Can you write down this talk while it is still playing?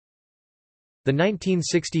The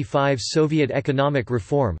 1965 Soviet economic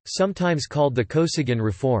reform, sometimes called the Kosygin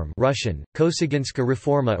Reform (Russian, Kosyginska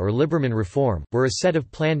Reforma or Liberman Reform), were a set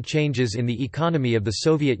of planned changes in the economy of the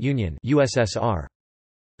Soviet Union (USSR).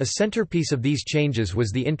 A centerpiece of these changes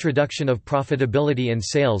was the introduction of profitability and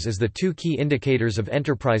sales as the two key indicators of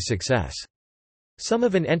enterprise success. Some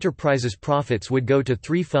of an enterprise's profits would go to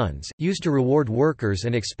three funds, used to reward workers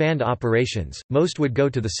and expand operations, most would go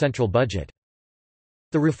to the central budget.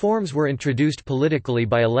 The reforms were introduced politically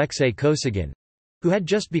by Alexei Kosygin, who had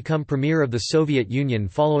just become premier of the Soviet Union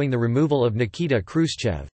following the removal of Nikita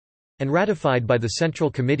Khrushchev, and ratified by the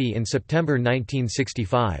Central Committee in September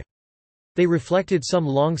 1965. They reflected some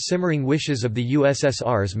long-simmering wishes of the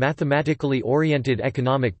USSR's mathematically oriented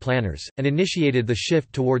economic planners, and initiated the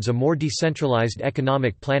shift towards a more decentralized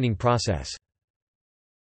economic planning process.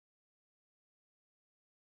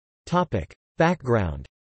 Background.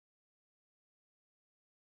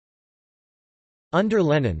 Under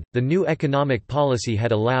Lenin, the new economic policy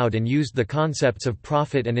had allowed and used the concepts of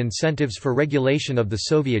profit and incentives for regulation of the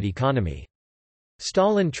Soviet economy.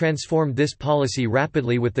 Stalin transformed this policy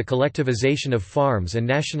rapidly with the collectivization of farms and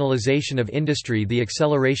nationalization of industry, the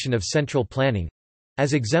acceleration of central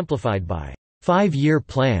planning—as exemplified by five-year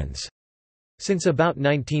plans. Since about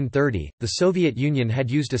 1930, the Soviet Union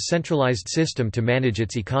had used a centralized system to manage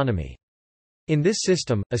its economy. In this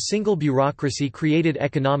system, a single bureaucracy created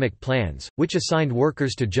economic plans, which assigned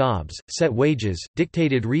workers to jobs, set wages,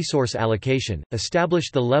 dictated resource allocation,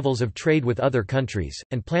 established the levels of trade with other countries,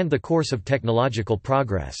 and planned the course of technological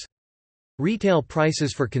progress. Retail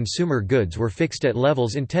prices for consumer goods were fixed at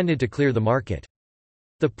levels intended to clear the market.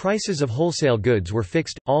 The prices of wholesale goods were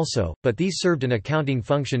fixed, also, but these served an accounting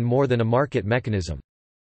function more than a market mechanism.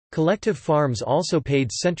 Collective farms also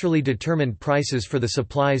paid centrally determined prices for the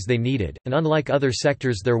supplies they needed, and unlike other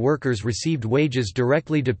sectors, their workers received wages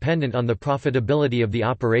directly dependent on the profitability of the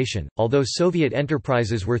operation. Although Soviet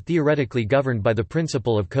enterprises were theoretically governed by the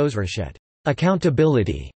principle of Kozreshet,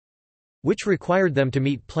 accountability, which required them to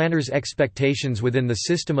meet planners' expectations within the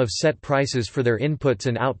system of set prices for their inputs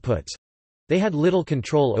and outputs, they had little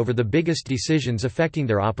control over the biggest decisions affecting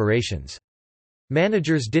their operations.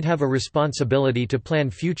 Managers did have a responsibility to plan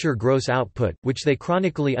future gross output, which they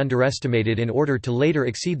chronically underestimated in order to later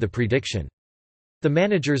exceed the prediction. The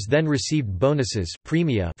managers then received bonuses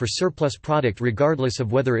premia for surplus product regardless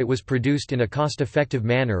of whether it was produced in a cost-effective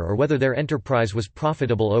manner or whether their enterprise was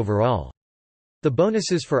profitable overall. The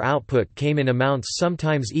bonuses for output came in amounts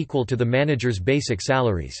sometimes equal to the managers' basic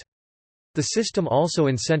salaries. The system also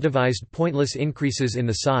incentivized pointless increases in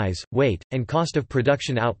the size, weight, and cost of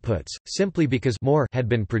production outputs, simply because more had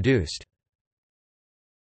been produced.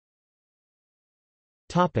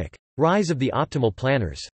 Rise of the optimal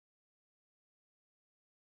planners.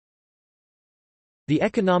 The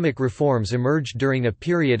economic reforms emerged during a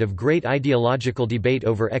period of great ideological debate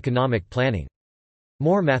over economic planning.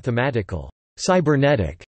 More mathematical,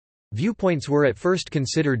 cybernetic viewpoints were at first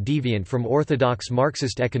considered deviant from orthodox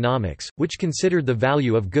Marxist economics, which considered the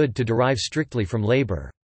value of good to derive strictly from labor.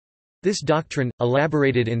 This doctrine,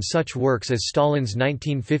 elaborated in such works as Stalin's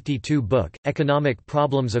 1952 book, Economic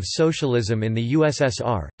Problems of Socialism in the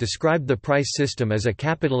USSR, described the price system as a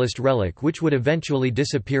capitalist relic which would eventually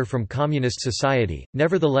disappear from communist society.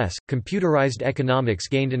 Nevertheless, computerized economics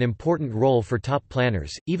gained an important role for top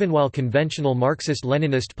planners, even while conventional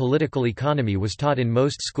Marxist-Leninist political economy was taught in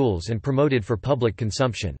most schools and promoted for public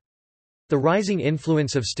consumption. The rising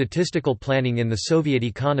influence of statistical planning in the Soviet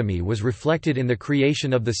economy was reflected in the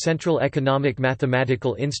creation of the Central Economic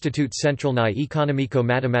Mathematical Institute Centralny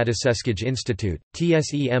Ekonomiko-Matematický Institute,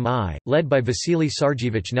 TSEMI, led by Vasily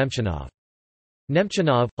Sergeyevich Nemchinov.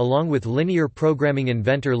 Nemchinov, along with linear programming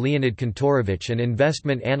inventor Leonid Kantorovich and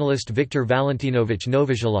investment analyst Viktor Valentinovich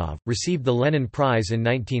Novozhilov, received the Lenin Prize in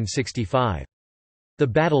 1965. The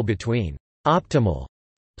battle between optimal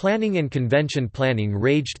planning and convention planning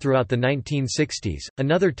raged throughout the 1960s.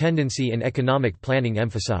 Another tendency in economic planning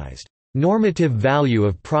emphasized normative value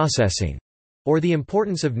of processing, or the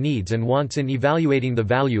importance of needs and wants in evaluating the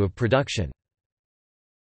value of production.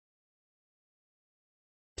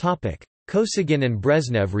 Kosygin and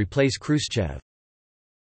Brezhnev replace Khrushchev.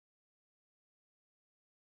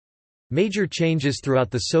 Major changes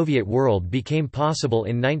throughout the Soviet world became possible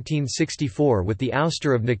in 1964 with the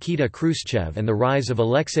ouster of Nikita Khrushchev and the rise of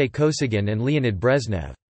Alexei Kosygin and Leonid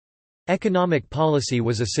Brezhnev. Economic policy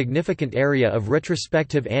was a significant area of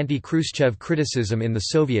retrospective anti-Khrushchev criticism in the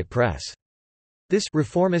Soviet press. This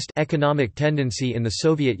reformist economic tendency in the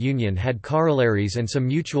Soviet Union had corollaries and some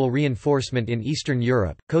mutual reinforcement in Eastern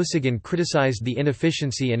Europe. Kosygin criticized the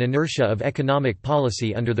inefficiency and inertia of economic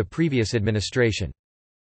policy under the previous administration.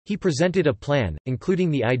 He presented a plan, including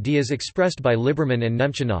the ideas expressed by Liberman and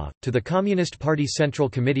Nemchinov, to the Communist Party Central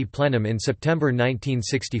Committee plenum in September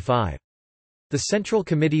 1965. The Central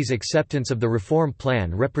Committee's acceptance of the reform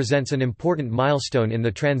plan represents an important milestone in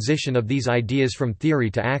the transition of these ideas from theory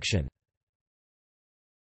to action.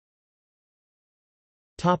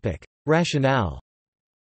 Rationale.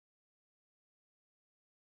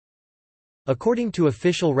 According to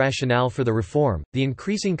official rationale for the reform, the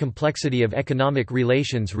increasing complexity of economic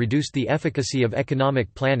relations reduced the efficacy of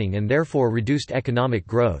economic planning and therefore reduced economic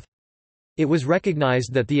growth. It was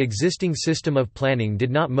recognized that the existing system of planning did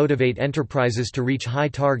not motivate enterprises to reach high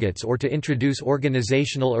targets or to introduce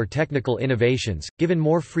organizational or technical innovations. Given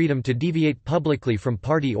more freedom to deviate publicly from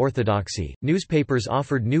party orthodoxy, newspapers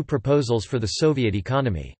offered new proposals for the Soviet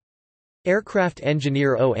economy. Aircraft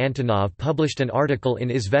engineer O. Antonov published an article in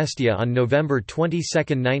Izvestia on November 22,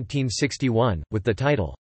 1961, with the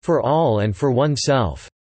title, "For All and for Oneself."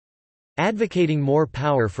 Advocating more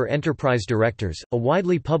power for enterprise directors, a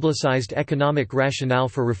widely publicized economic rationale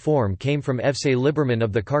for reform came from Evsei Liberman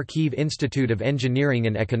of the Kharkiv Institute of Engineering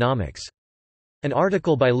and Economics. An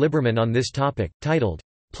article by Liberman on this topic, titled,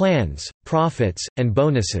 "Plans, Profits, and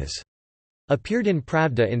Bonuses," appeared in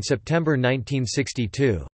Pravda in September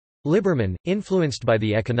 1962. Liberman, influenced by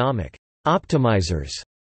the economic optimizers,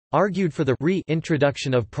 argued for the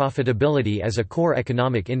re-introduction of profitability as a core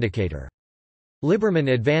economic indicator.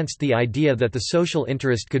 Liberman advanced the idea that the social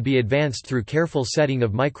interest could be advanced through careful setting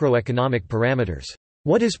of microeconomic parameters.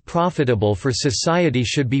 What is profitable for society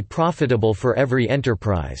should be profitable for every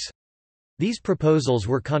enterprise. These proposals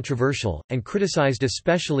were controversial, and criticized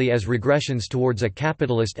especially as regressions towards a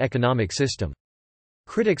capitalist economic system.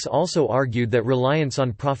 Critics also argued that reliance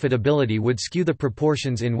on profitability would skew the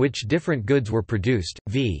proportions in which different goods were produced.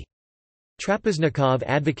 V. Trapeznikov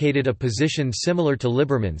advocated a position similar to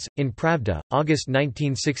Liberman's, in Pravda, August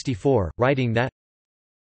 1964, writing that,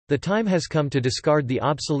 "The time has come to discard the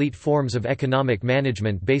obsolete forms of economic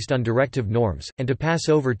management based on directive norms, and to pass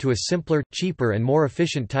over to a simpler, cheaper and more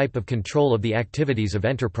efficient type of control of the activities of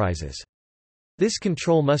enterprises. This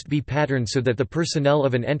control must be patterned so that the personnel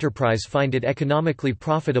of an enterprise find it economically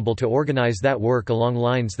profitable to organize that work along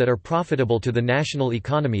lines that are profitable to the national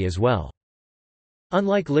economy as well."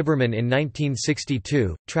 Unlike Liberman in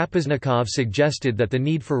 1962, Trapeznikov suggested that the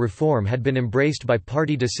need for reform had been embraced by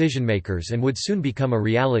party decision-makers and would soon become a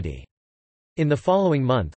reality. In the following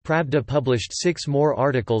month, Pravda published 6 more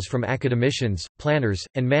articles from academicians, planners,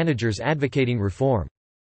 and managers advocating reform.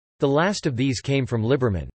 The last of these came from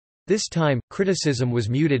Liberman. This time, criticism was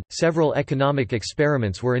muted. Several economic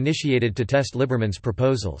experiments were initiated to test Liberman's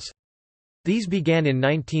proposals. These began in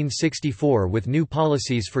 1964 with new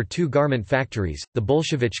policies for 2 garment factories, the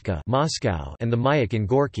Bolshevichka Moscow and the Mayak in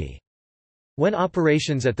Gorky. When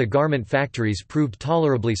operations at the garment factories proved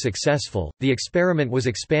tolerably successful, the experiment was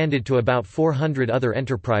expanded to about 400 other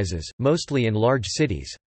enterprises, mostly in large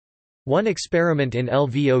cities. One experiment in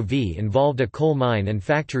Lvov involved a coal mine and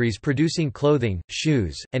factories producing clothing,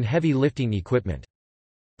 shoes, and heavy lifting equipment.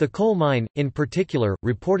 The coal mine, in particular,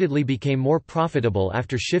 reportedly became more profitable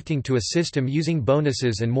after shifting to a system using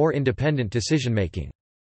bonuses and more independent decision-making.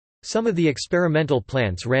 Some of the experimental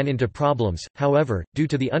plants ran into problems, however, due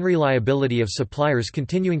to the unreliability of suppliers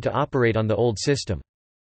continuing to operate on the old system.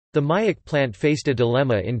 The Mayak plant faced a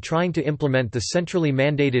dilemma in trying to implement the centrally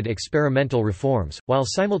mandated experimental reforms, while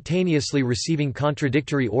simultaneously receiving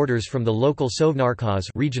contradictory orders from the local Sovnarkhoz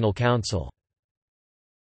regional council.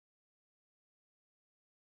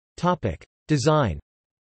 Design.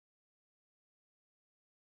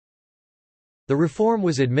 The reform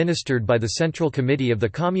was administered by the Central Committee of the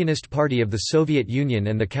Communist Party of the Soviet Union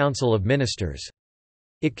and the Council of Ministers.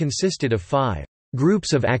 It consisted of 5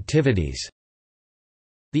 groups of activities.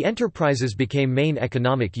 The enterprises became main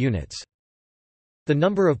economic units. The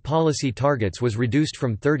number of policy targets was reduced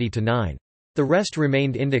from 30 to 9. The rest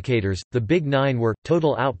remained indicators. The big 9 were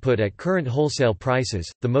total output at current wholesale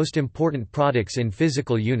prices, the most important products in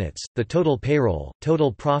physical units, the total payroll,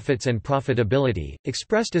 total profits and profitability,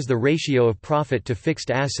 expressed as the ratio of profit to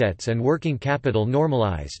fixed assets and working capital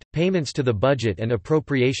normalized, payments to the budget and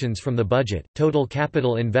appropriations from the budget, total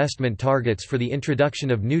capital investment targets for the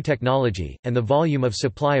introduction of new technology, and the volume of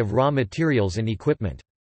supply of raw materials and equipment.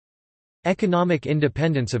 Economic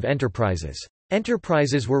independence of enterprises.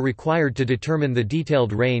 Enterprises were required to determine the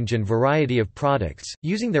detailed range and variety of products,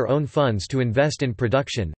 using their own funds to invest in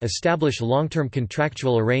production, establish long-term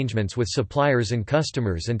contractual arrangements with suppliers and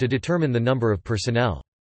customers and to determine the number of personnel.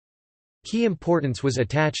 Key importance was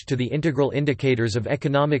attached to the integral indicators of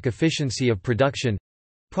economic efficiency of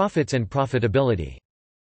production—profits and profitability.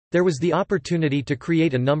 There was the opportunity to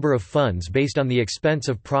create a number of funds based on the expense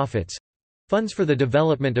of profits, funds for the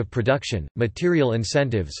development of production, material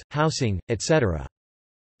incentives, housing, etc.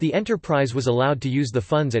 The enterprise was allowed to use the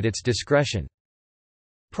funds at its discretion.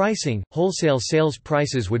 Pricing – wholesale sales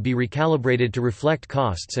prices would be recalibrated to reflect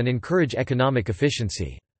costs and encourage economic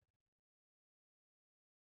efficiency.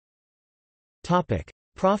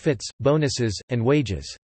 Profits, bonuses, and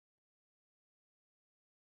wages.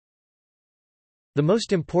 The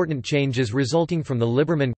most important changes resulting from the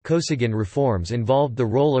Liberman-Kosygin reforms involved the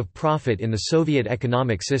role of profit in the Soviet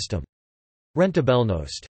economic system.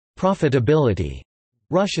 Rentabelnost, profitability,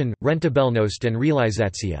 Russian, rentabelnost, and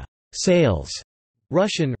realizatsiya, sales,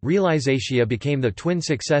 Russian, realizatia, became the twin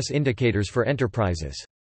success indicators for enterprises.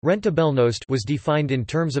 Rentabelnost was defined in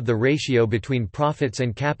terms of the ratio between profits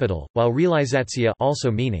and capital, while realizatsiya,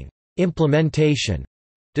 also meaning implementation,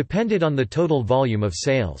 depended on the total volume of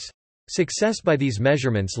sales. Success by these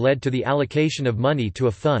measurements led to the allocation of money to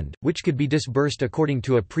a fund, which could be disbursed according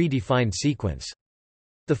to a pre-defined sequence.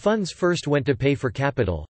 The funds first went to pay for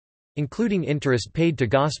capital—including interest paid to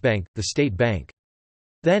Gosbank, the state bank.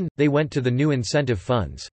 Then, they went to the new incentive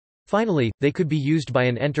funds. Finally, they could be used by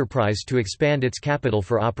an enterprise to expand its capital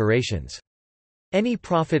for operations. Any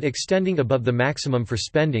profit extending above the maximum for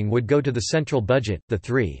spending would go to the central budget. The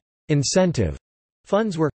three incentive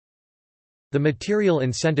funds were the Material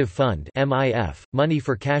Incentive Fund (MIF), money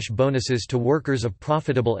for cash bonuses to workers of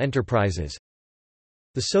profitable enterprises;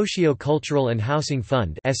 the Socio-Cultural and Housing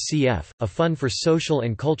Fund (SCF), a fund for social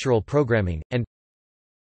and cultural programming; and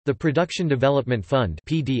the Production Development Fund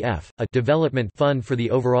 (PDF), a development fund for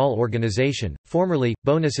the overall organization. Formerly,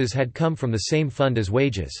 bonuses had come from the same fund as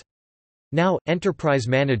wages. Now, enterprise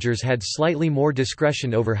managers had slightly more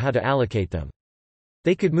discretion over how to allocate them.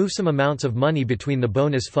 They could move some amounts of money between the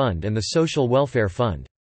bonus fund and the social welfare fund.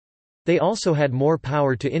 They also had more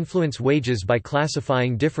power to influence wages by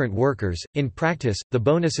classifying different workers. In practice, the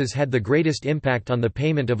bonuses had the greatest impact on the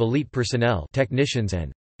payment of elite personnel, technicians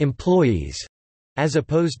and employees, as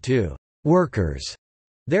opposed to workers,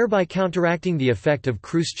 thereby counteracting the effect of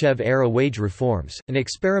Khrushchev-era wage reforms. An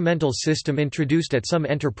experimental system introduced at some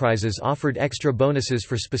enterprises offered extra bonuses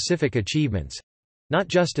for specific achievements, not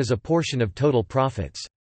just as a portion of total profits.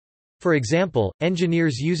 For example,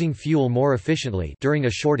 engineers using fuel more efficiently during a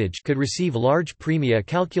shortage could receive large premia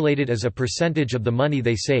calculated as a percentage of the money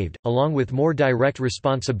they saved. Along with more direct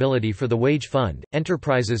responsibility for the wage fund,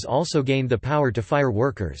 enterprises also gained the power to fire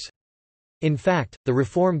workers. In fact, the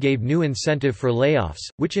reform gave new incentive for layoffs,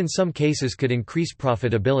 which in some cases could increase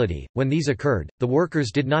profitability. When these occurred, the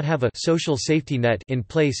workers did not have a social safety net in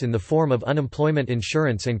place in the form of unemployment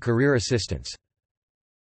insurance and career assistance.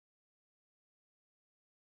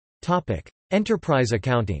 Enterprise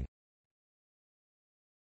accounting.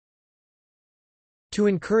 To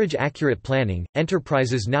encourage accurate planning,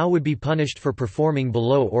 enterprises now would be punished for performing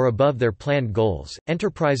below or above their planned goals.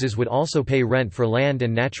 Enterprises would also pay rent for land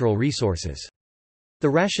and natural resources. The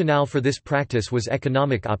rationale for this practice was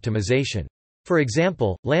economic optimization. For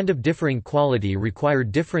example, land of differing quality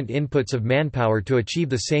required different inputs of manpower to achieve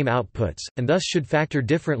the same outputs, and thus should factor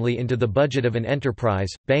differently into the budget of an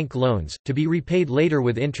enterprise. Bank loans, to be repaid later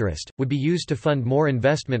with interest, would be used to fund more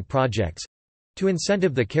investment projects to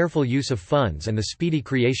incentive the careful use of funds and the speedy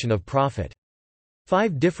creation of profit.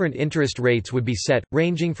 5 different interest rates would be set,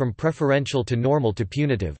 ranging from preferential to normal to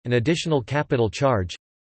punitive. An additional capital charge,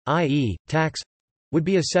 i.e., tax, would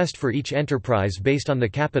be assessed for each enterprise based on the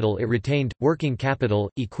capital it retained, working capital,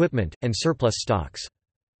 equipment, and surplus stocks.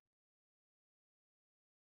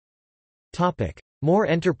 More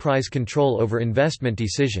enterprise control over investment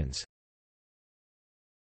decisions.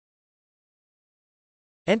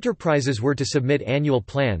 Enterprises were to submit annual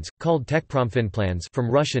plans, called techpromfinplans from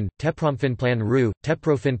Russian, tepromfinplan ru,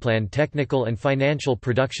 teprofinplan technical and financial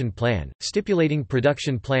production plan, stipulating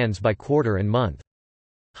production plans by quarter and month.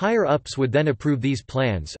 Higher-ups would then approve these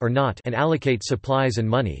plans or not and allocate supplies and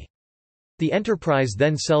money. The enterprise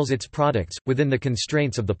then sells its products, within the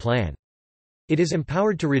constraints of the plan. It is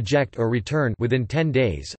empowered to reject or return within 10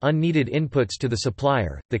 days unneeded inputs to the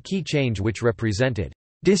supplier. The key change which represented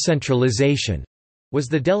decentralization was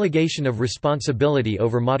the delegation of responsibility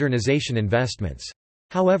over modernization investments.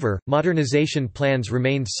 However, modernization plans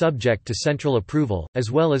remained subject to central approval,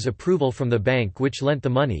 as well as approval from the bank which lent the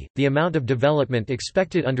money. The amount of development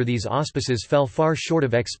expected under these auspices fell far short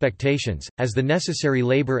of expectations, as the necessary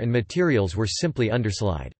labor and materials were simply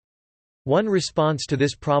undersupplied. One response to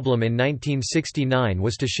this problem in 1969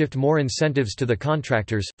 was to shift more incentives to the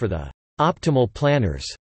contractors, for the optimal planners.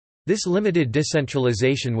 This limited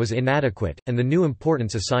decentralization was inadequate, and the new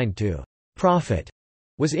importance assigned to profit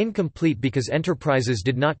was incomplete because enterprises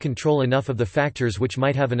did not control enough of the factors which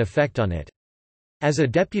might have an effect on it. As a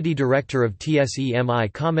deputy director of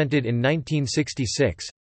TSEMI commented in 1966,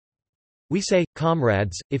 "We say,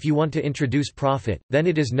 comrades, if you want to introduce profit, then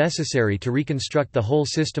it is necessary to reconstruct the whole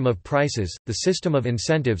system of prices, the system of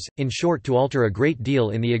incentives, in short to alter a great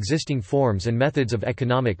deal in the existing forms and methods of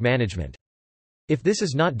economic management. If this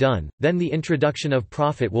is not done, then the introduction of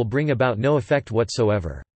profit will bring about no effect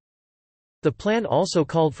whatsoever." The plan also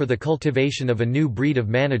called for the cultivation of a new breed of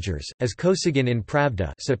managers, as Kosygin in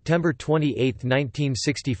Pravda, September 28,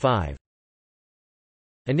 1965.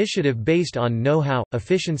 Initiative based on know-how,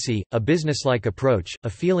 efficiency, a businesslike approach, a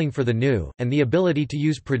feeling for the new, and the ability to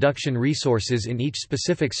use production resources in each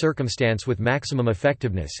specific circumstance with maximum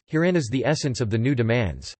effectiveness. Herein is the essence of the new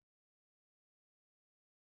demands.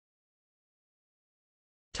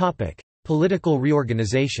 Topic: Political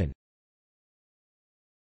reorganization.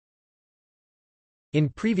 In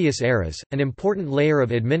previous eras, an important layer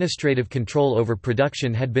of administrative control over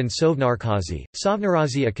production had been Sovnarkazi,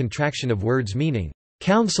 Sovnarazi, a contraction of words meaning,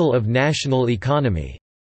 Council of National Economy.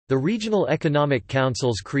 The regional economic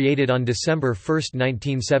councils created on December 1,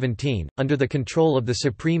 1917, under the control of the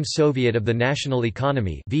Supreme Soviet of the National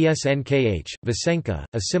Economy VSNKH, Vysenka,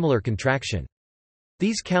 a similar contraction.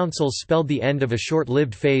 These councils spelled the end of a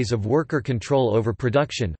short-lived phase of worker control over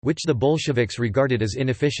production, which the Bolsheviks regarded as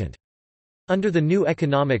inefficient. Under the new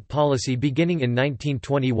economic policy beginning in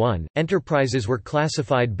 1921, enterprises were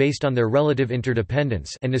classified based on their relative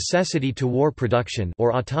interdependence and necessity to war production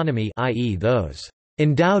or autonomy, i.e. those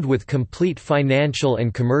endowed with complete financial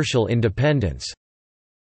and commercial independence.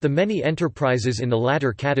 The many enterprises in the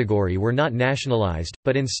latter category were not nationalized,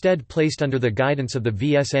 but instead placed under the guidance of the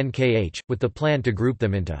VSNKH, with the plan to group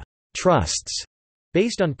them into trusts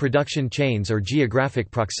based on production chains or geographic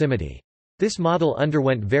proximity. This model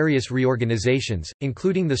underwent various reorganizations,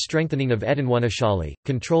 including the strengthening of Edinwanashali,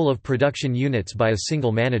 control of production units by a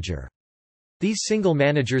single manager. These single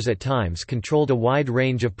managers at times controlled a wide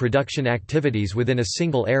range of production activities within a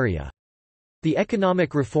single area. The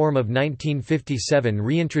economic reform of 1957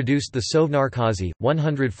 reintroduced the Sovnarkazi,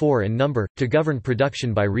 104 in number, to govern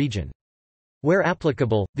production by region. Where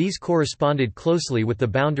applicable, these corresponded closely with the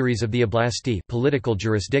boundaries of the oblasti, political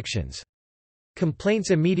jurisdictions.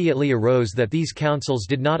 Complaints immediately arose that these councils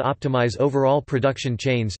did not optimize overall production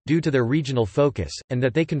chains, due to their regional focus, and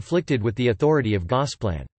that they conflicted with the authority of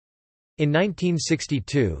Gosplan. In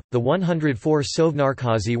 1962, the 104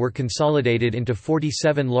 Sovnarkazi were consolidated into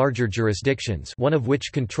 47 larger jurisdictions, one of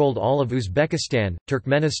which controlled all of Uzbekistan,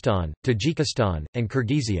 Turkmenistan, Tajikistan, and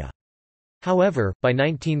Kyrgyzia. However, by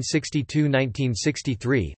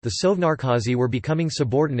 1962–1963, the Sovnarkazi were becoming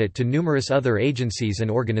subordinate to numerous other agencies and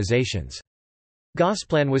organizations.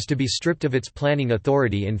 Gosplan was to be stripped of its planning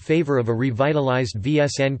authority in favor of a revitalized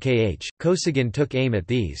VSNKH. Kosygin took aim at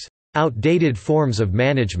these outdated forms of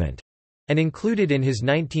management and included in his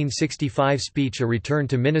 1965 speech a return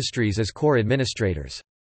to ministries as core administrators.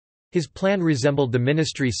 His plan resembled the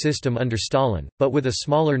ministry system under Stalin, but with a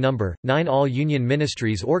smaller number, 9 all-union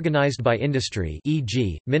ministries organized by industry,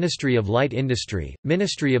 e.g., Ministry of Light Industry,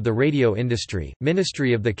 Ministry of the Radio Industry,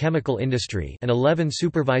 Ministry of the Chemical Industry, and 11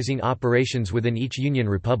 supervising operations within each union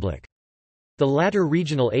republic. The latter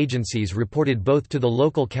regional agencies reported both to the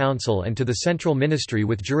local council and to the central ministry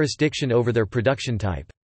with jurisdiction over their production type.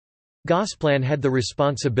 Gosplan had the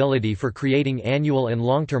responsibility for creating annual and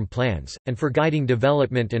long-term plans, and for guiding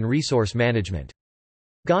development and resource management.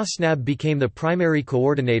 Gosnab became the primary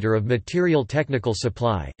coordinator of material technical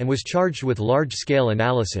supply, and was charged with large-scale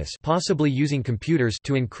analysis, possibly using computers,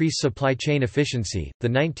 to increase supply chain efficiency. The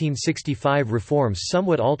 1965 reforms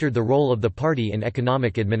somewhat altered the role of the party in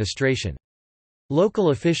economic administration. Local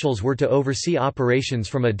officials were to oversee operations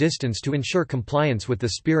from a distance to ensure compliance with the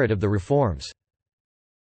spirit of the reforms.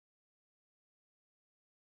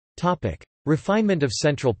 Refinement of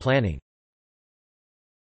central planning.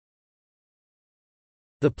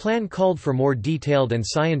 The plan called for more detailed and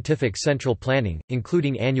scientific central planning,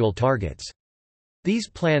 including annual targets. These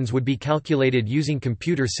plans would be calculated using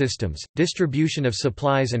computer systems. Distribution of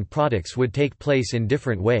supplies and products would take place in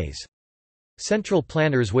different ways. Central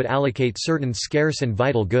planners would allocate certain scarce and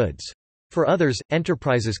vital goods. For others,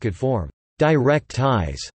 enterprises could form direct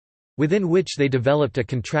ties, within which they developed a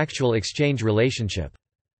contractual exchange relationship.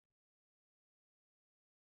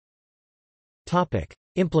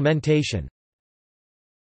 Implementation.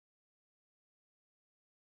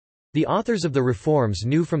 The authors of the reforms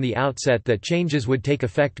knew from the outset that changes would take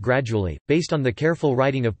effect gradually, based on the careful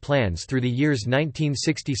writing of plans through the years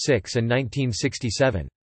 1966 and 1967.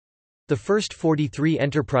 The first 43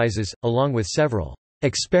 enterprises, along with several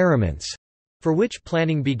experiments for which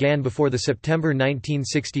planning began before the September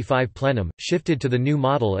 1965 plenum, shifted to the new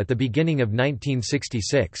model at the beginning of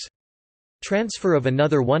 1966. Transfer of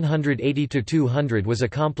another 180 to 200 was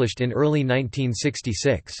accomplished in early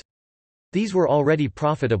 1966. These were already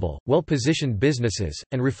profitable, well-positioned businesses,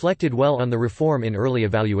 and reflected well on the reform in early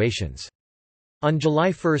evaluations. On July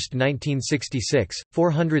 1, 1966,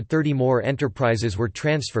 430 more enterprises were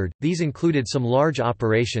transferred. These included some large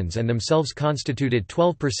operations and themselves constituted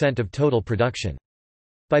 12% of total production.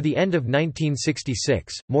 By the end of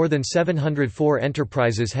 1966, more than 704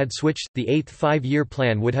 enterprises had switched. The eighth five-year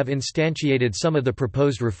plan would have instantiated some of the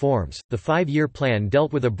proposed reforms. The five-year plan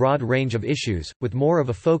dealt with a broad range of issues, with more of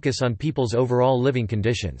a focus on people's overall living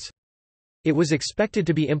conditions. It was expected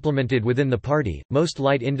to be implemented within the party. Most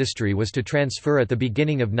light industry was to transfer at the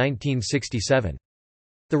beginning of 1967.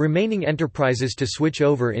 The remaining enterprises to switch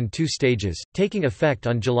over in two stages, taking effect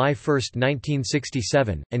on July 1,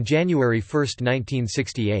 1967, and January 1,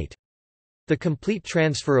 1968. The complete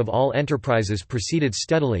transfer of all enterprises proceeded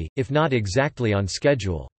steadily, if not exactly on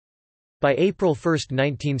schedule. By April 1,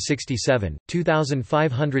 1967,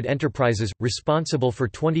 2,500 enterprises, responsible for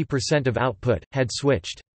 20% of output, had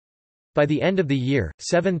switched. By the end of the year,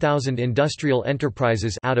 7,000 industrial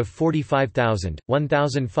enterprises out of 45,000,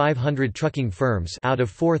 1,500 trucking firms out of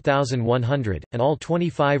 4,100, and all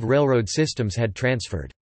 25 railroad systems had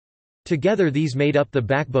transferred. Together these made up the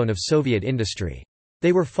backbone of Soviet industry.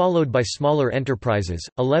 They were followed by smaller enterprises,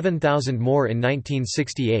 11,000 more in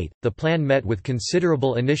 1968. The plan met with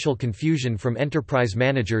considerable initial confusion from enterprise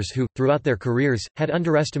managers who, throughout their careers, had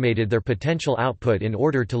underestimated their potential output in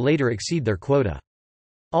order to later exceed their quota.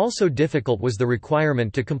 Also difficult was the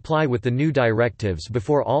requirement to comply with the new directives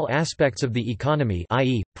before all aspects of the economy,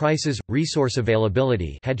 i.e., prices, resource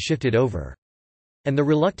availability, had shifted over. And the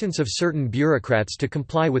reluctance of certain bureaucrats to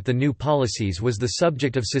comply with the new policies was the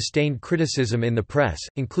subject of sustained criticism in the press,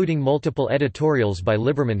 including multiple editorials by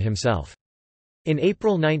Lieberman himself. In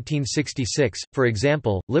April 1966, for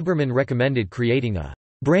example, Lieberman recommended creating a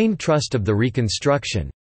brain trust of the Reconstruction,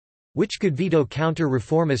 which could veto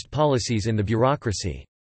counter-reformist policies in the bureaucracy.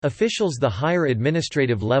 Officials the higher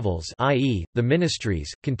administrative levels, i.e., the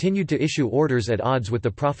ministries, continued to issue orders at odds with the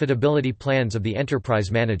profitability plans of the enterprise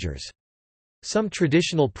managers. Some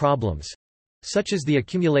traditional problems—such as the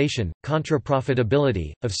accumulation,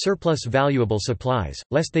 contra-profitability, of surplus valuable supplies,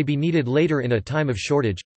 lest they be needed later in a time of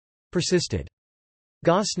shortage—persisted.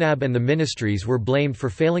 Gosnab and the ministries were blamed for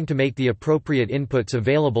failing to make the appropriate inputs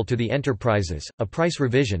available to the enterprises. A price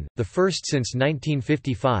revision, the first since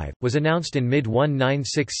 1955, was announced in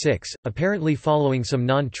mid-1966, apparently following some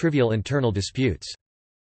non-trivial internal disputes.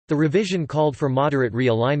 The revision called for moderate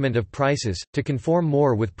realignment of prices, to conform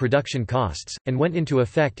more with production costs, and went into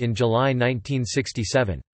effect in July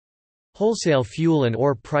 1967. Wholesale fuel and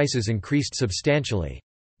ore prices increased substantially.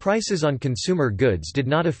 Prices on consumer goods did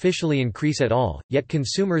not officially increase at all, yet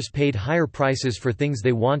consumers paid higher prices for things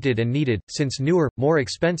they wanted and needed, since newer, more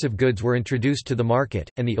expensive goods were introduced to the market,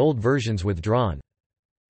 and the old versions withdrawn.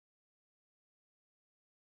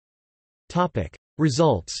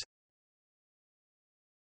 Results.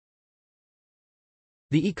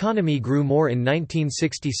 The economy grew more in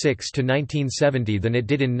 1966 to 1970 than it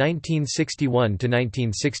did in 1961 to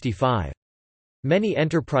 1965. Many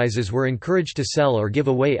enterprises were encouraged to sell or give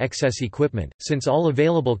away excess equipment, since all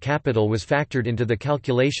available capital was factored into the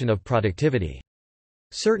calculation of productivity.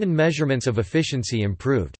 Certain measurements of efficiency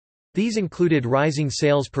improved. These included rising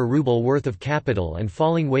sales per ruble worth of capital and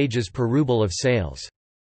falling wages per ruble of sales.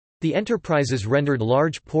 The enterprises rendered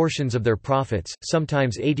large portions of their profits,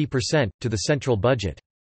 sometimes 80%, to the central budget.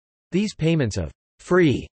 These payments of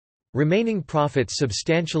free remaining profits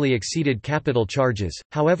substantially exceeded capital charges.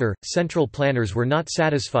 However, central planners were not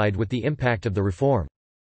satisfied with the impact of the reform.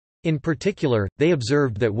 In particular, they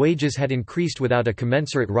observed that wages had increased without a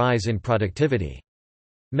commensurate rise in productivity.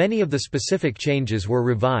 Many of the specific changes were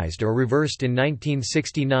revised or reversed in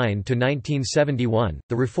 1969 to 1971.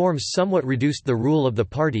 The reforms somewhat reduced the rule of the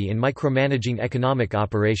party in micromanaging economic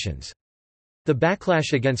operations. The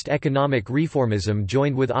backlash against economic reformism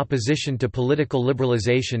joined with opposition to political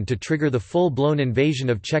liberalization to trigger the full-blown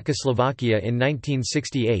invasion of Czechoslovakia in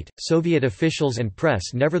 1968. Soviet officials and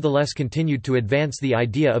press nevertheless continued to advance the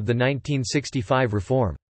idea of the 1965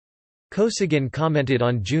 reform. Kosygin commented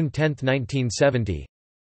on June 10, 1970,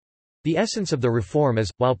 "The essence of the reform is,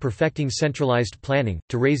 while perfecting centralized planning,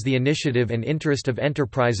 to raise the initiative and interest of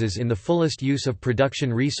enterprises in the fullest use of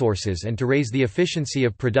production resources and to raise the efficiency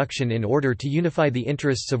of production in order to unify the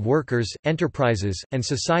interests of workers, enterprises, and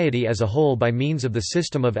society as a whole by means of the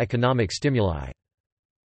system of economic stimuli."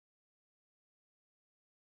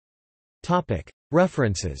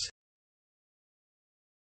 References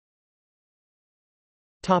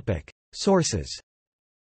Sources.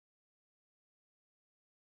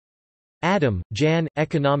 Adam, Jan,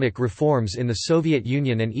 Economic Reforms in the Soviet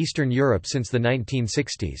Union and Eastern Europe since the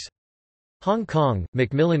 1960s. Hong Kong,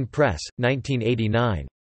 Macmillan Press, 1989.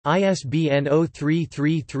 ISBN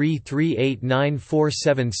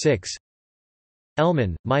 0333389476.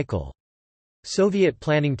 Ellman, Michael. Soviet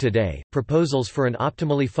Planning Today, Proposals for an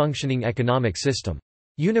Optimally Functioning Economic System.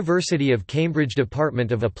 University of Cambridge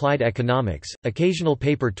Department of Applied Economics, Occasional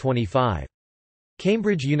Paper 25.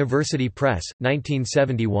 Cambridge University Press,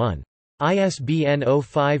 1971. ISBN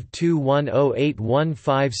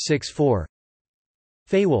 0521081564.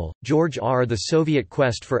 Fawell, George R. The Soviet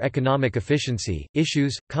Quest for Economic Efficiency,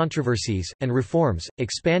 Issues, Controversies, and Reforms,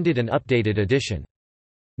 Expanded and Updated edition.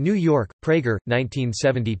 New York, Praeger,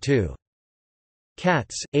 1972.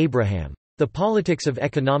 Katz, Abraham. The Politics of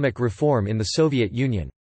Economic Reform in the Soviet Union.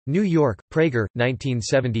 New York, Praeger,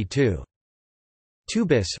 1972.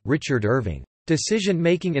 Tubis, Richard Irving.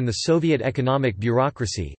 Decision-Making in the Soviet Economic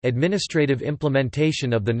Bureaucracy, Administrative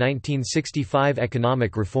Implementation of the 1965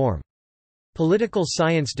 Economic Reform. Political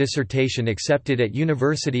Science dissertation accepted at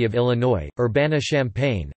University of Illinois,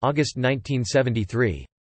 Urbana-Champaign, August 1973.